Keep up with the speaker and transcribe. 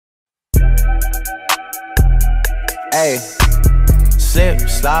Hey, slip,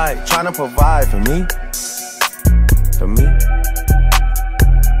 slide, tryna provide for me. For me.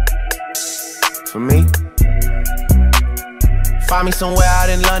 For me. Find me somewhere out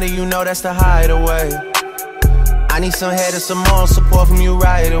in London, you know that's the hideaway. I need some head and some moral support from you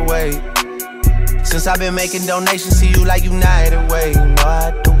right away. Since I've been making donations to you like United Way, you know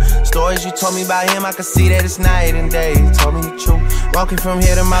I do. Stories you told me about him, I can see that it's night and day. You told me the truth. Walking from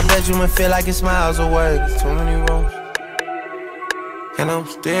here to my bedroom and feel like it's miles away. There's too many rooms. And I'm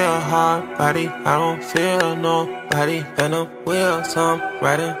still hard body, I don't feel nobody. And I'm wheels, I'm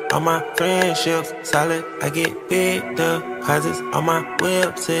riding on my friendships solid. I get big deposits on my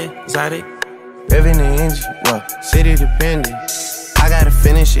whips, exotic. Living the engine, well, city dependent. I gotta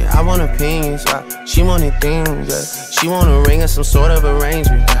finish it, I want opinions, she wanted things, she want a ring or some sort of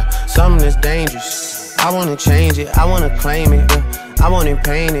arrangement, something that's dangerous. I wanna change it, I wanna claim it, I want it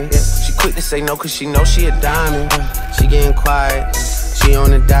painted, She quick to say no cause she know she a diamond, She getting quiet, she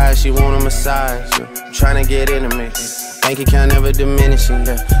on the diet, she want a massage, I'm tryna get intimate, Bank account never diminishing,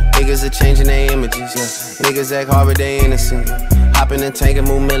 Niggas are changing their images, Niggas act hard but they innocent, Hop in the tank and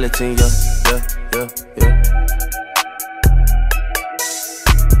move militant, yeah.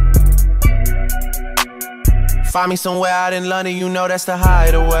 Find me somewhere out in London, you know that's the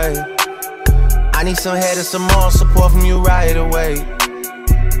hideaway. I need some head and some moral support from you right away.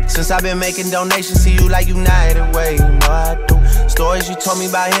 Since I've been making donations to you like United Way, you know I do. Stories you told me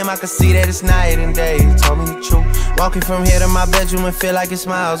about him, I can see that it's night and day. You told me the truth. Walking from here to my bedroom and feel like it's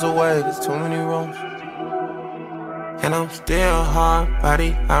miles away. There's too many rooms. And I'm still hard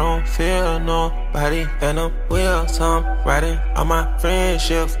body, I don't feel nobody. And I'm wheels, I'm riding on my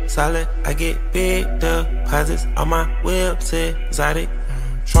friendships solid. I get big deposits on my whips, exotic.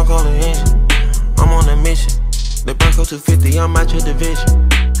 Trunk on the engine, I'm on a mission. The Bronco 250, I'm out your division.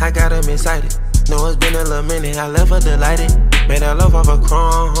 I got them excited, know it's been a little minute. I left her delighted, made her love off a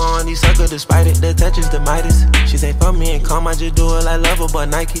chrome. These suckers despite it, the touch is the Midas. She say fuck me and calm, I just do it like Lover but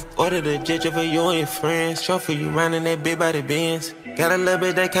Nike. Ordered a jet for you and your friends, show for you riding that big body Benz. Got a little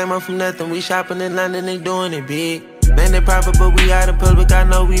bit that came up from nothing, we shopping in London and doing it big. Landed private but we out in public, I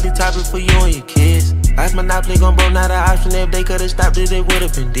know we the topic for you and your kids. Last Monopoly gon' broke, not an option. If they could've stopped it, they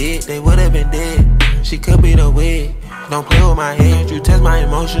would've been dead. They would've been dead. She could be the wig. Don't play with my head, you test my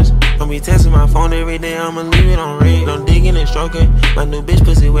emotions. Don't be testing my phone every day, I'ma leave it on red. Don't digging and stroking. My new bitch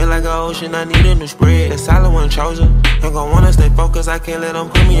pussy wet like an ocean, I need a new spread. That solid one chosen. I'm gon' wanna stay focused, I can't let them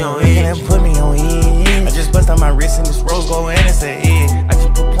put me on edge. They put me on edge. I just bust on my wrist and this rose gold and it's an edge. I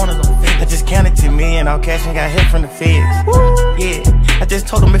just put pointers on feds. I just counted to me and all cash and got hit from the feds. Yeah, I just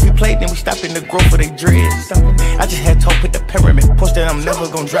told them if we played then we stop in the growth for they dreads. I just had told put the pyramid push that I'm never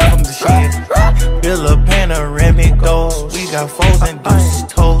gon' drive them to shit. Build a panoramic ghost. We got foes and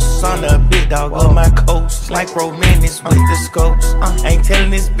deuces toast. On the big dog of my coast. Like romantics with the scopes. Ain't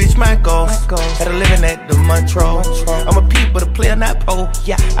telling this bitch my goals. Had a living at the Montreux. I'm a peep but a player not pole.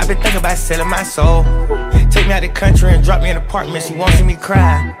 Yeah, I been thinking about selling my soul. Take me out the country and drop me in an apartment. She won't see me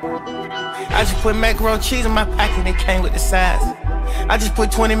cry. I just put macaroni cheese in my pocket, it came with the size. I just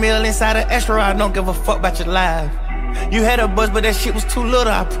put 20 mil inside an extra, I don't give a fuck about your life. You had a buzz, but that shit was too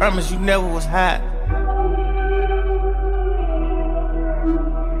little, I promise you never was hot.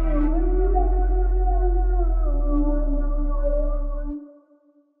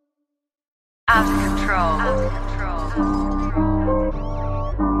 Out of control. Out of control.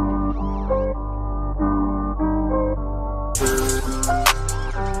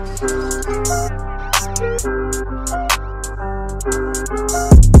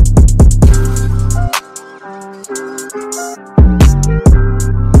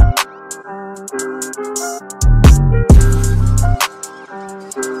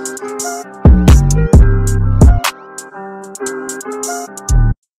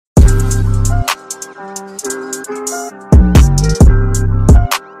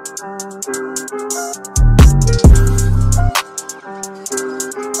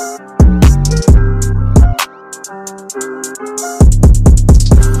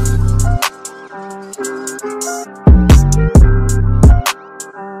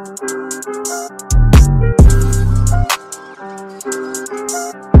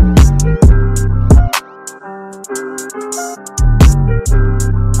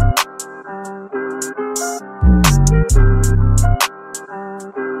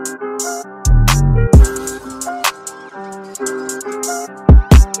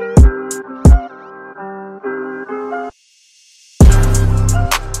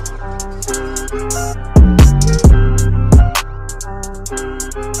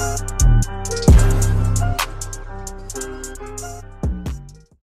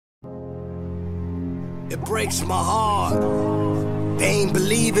 It breaks my heart. They ain't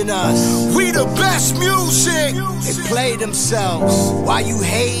believing us. We the best music. They play themselves. While you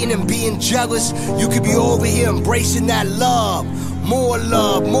hating and being jealous, you could be over here embracing that love. More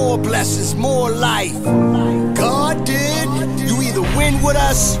blessings, more life. God did. You either win with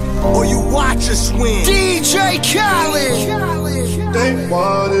us or you watch us win. DJ Khaled. They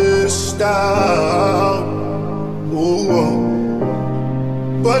wanted to stop. Ooh.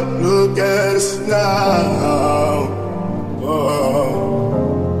 But look at us now.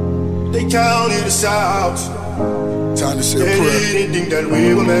 Oh. They counted us out. Time to say a they prayer. They didn't think that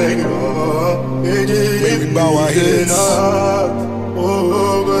we would make it up. They didn't Maybe bow our heads.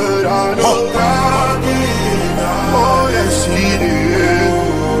 Oh, but I know God did. Oh, yes, He did.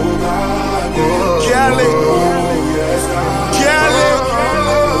 Cali.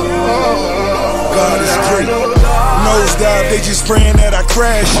 God is great. Nosedive, they just praying that I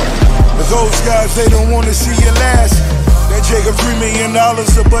crash. But those guys, they don't want to see you last. That Jacob $3 million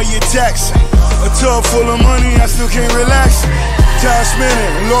above your tax. A tub full of money, I still can't relax. Time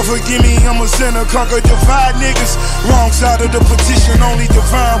spinning, Lord forgive me, I'm a sinner. Conquer divide niggas. Wrong side of the petition, only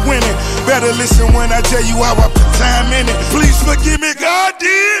divine winning. Better listen when I tell you how I put time in it. Please forgive me, God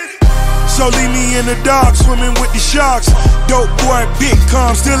did. So leave me in the dark, swimming with the sharks. Dope boy, big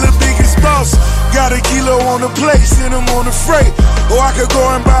calm, still the biggest boss. Got a kilo on the plate, send him on the freight. Or I could go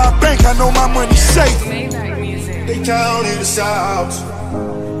and buy a bank, I know my money's safe. They counted us out.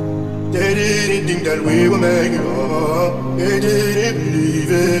 They didn't think that we would make it up. They didn't believe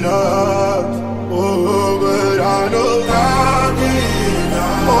in us. Oh, but I know God did.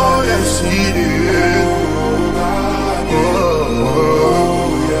 Oh, yes, He did.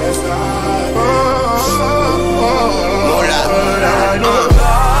 Oh, yes, I know.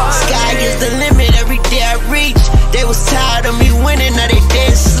 Sky is the limit every day I reach. They was tired of me winning, now they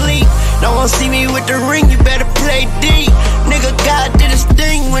dead sleep. No one see me with the ring, you better play D. Nigga, God did his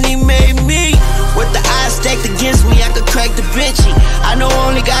thing when He made me. With the eyes stacked against me, I could crack the Vinci. I know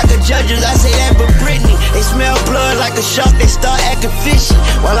only God could judge us, I say that but Britney. They smell blood like a shark, they start acting fishy.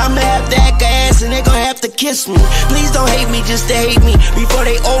 Well, I'ma have to act a ass and they gon' have to kiss me. Please don't hate me just to hate me. Before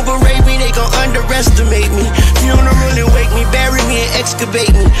they overrate me, they gon' underestimate me. Funeral and wake me, bury me and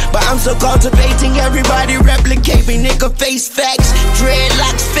excavate me. But I'm so cultivating, everybody replicate me. Nigga, face facts,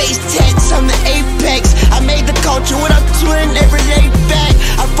 dreadlocks, face tats, I'm the apex. I made the culture, what I'm twin, every day back.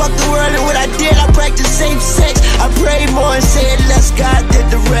 I fuck the world and what I did, I practice same sex. I pray more and say it less, God did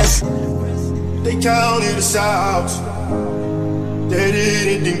the rest. They counted us out. They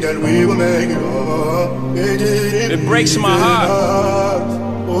didn't think that we would make it up. They didn't. It breaks my heart.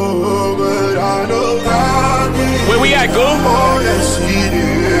 Oh, but I know God did. Where we at, Goo? Oh, yes, He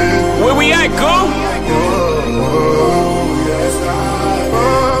did. Where we at, Goo? Oh, yes,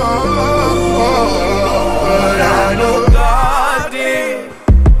 but I know God did.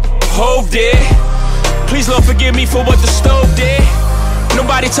 Hove did. Please, Lord, forgive me for what the stove did.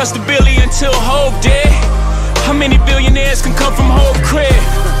 Nobody touched the Billy until Hove did. How many billionaires can come from Hove crib?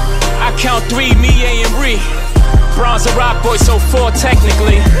 I count 3, me, A, and Ree. Bronze a rock boy, so 4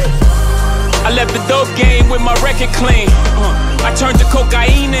 technically. I left the dope game with my record clean. I turned the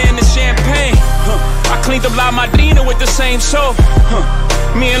cocaine into champagne. I cleaned up La Madrina with the same soap.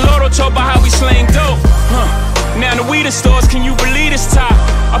 Me and Loro talk about how we slang dope. Now the weed stores, can you believe this top?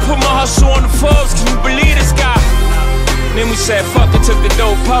 I put my hustle on the Forbes, can you believe this guy? Then we said fuck it, took the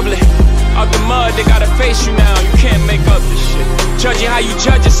dope public. Out the mud, they gotta face you now, you can't make up this shit. Judge you how you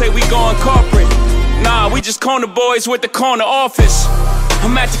judge it, say we going corporate. Nah, we just corner boys with the corner office.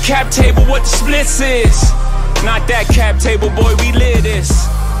 I'm at the cap table, what the splits is. Not that cap table, boy, we live this.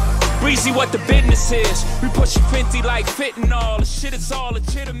 Breezy, what the business is. We push 50 like fitting all, the shit is all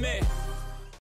legitimate.